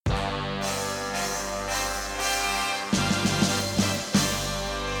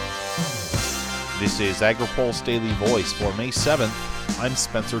This is AgriPulse Daily Voice for May 7th. I'm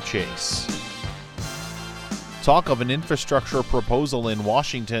Spencer Chase. Talk of an infrastructure proposal in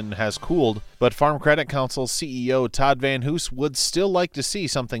Washington has cooled, but Farm Credit Council CEO Todd Van Hoose would still like to see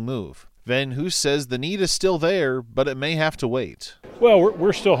something move. Van Hoose says the need is still there, but it may have to wait. Well,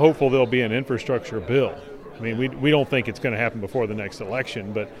 we're still hopeful there'll be an infrastructure bill. I mean, we don't think it's going to happen before the next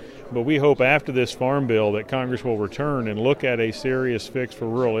election, but we hope after this farm bill that Congress will return and look at a serious fix for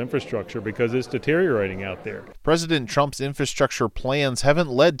rural infrastructure because it's deteriorating out there. President Trump's infrastructure plans haven't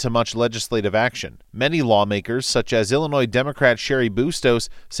led to much legislative action. Many lawmakers, such as Illinois Democrat Cheri Bustos,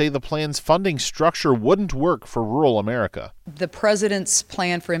 say the plan's funding structure wouldn't work for rural America. The president's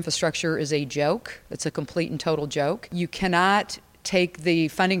plan for infrastructure is a joke. It's a complete and total joke. You cannot take the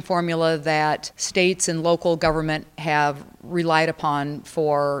funding formula that states and local government have relied upon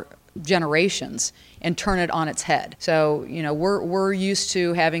for generations and turn it on its head. So, we're used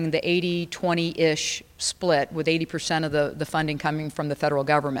to having the 80-20-ish split with 80% of the funding coming from the federal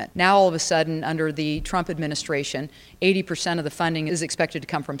government. Now, all of a sudden, under the Trump administration, 80% of the funding is expected to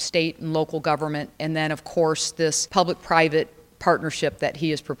come from state and local government, and then, of course, this public-private partnership that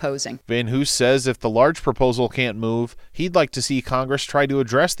he is proposing. Van Hoose says if the large proposal can't move, he'd like to see Congress try to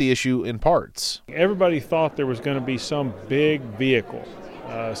address the issue in parts. Everybody thought there was going to be some big vehicle,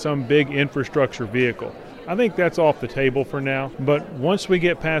 some big infrastructure vehicle. I think that's off the table for now. But once we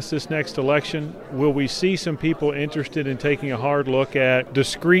get past this next election, will we see some people interested in taking a hard look at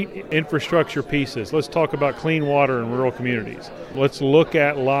discrete infrastructure pieces? Let's talk about clean water in rural communities. Let's look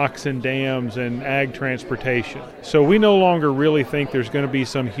at locks and dams and ag transportation. So we no longer really think there's going to be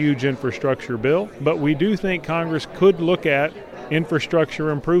some huge infrastructure bill, but we do think Congress could look at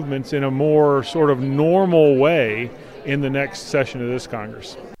infrastructure improvements in a more sort of normal way in the next session of this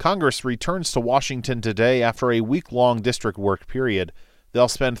Congress. Congress returns to Washington today after a week-long district work period. They'll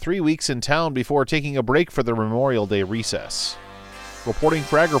spend 3 weeks in town before taking a break for the Memorial Day recess. Reporting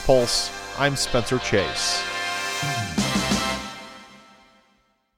for AgriPulse, I'm Spencer Chase.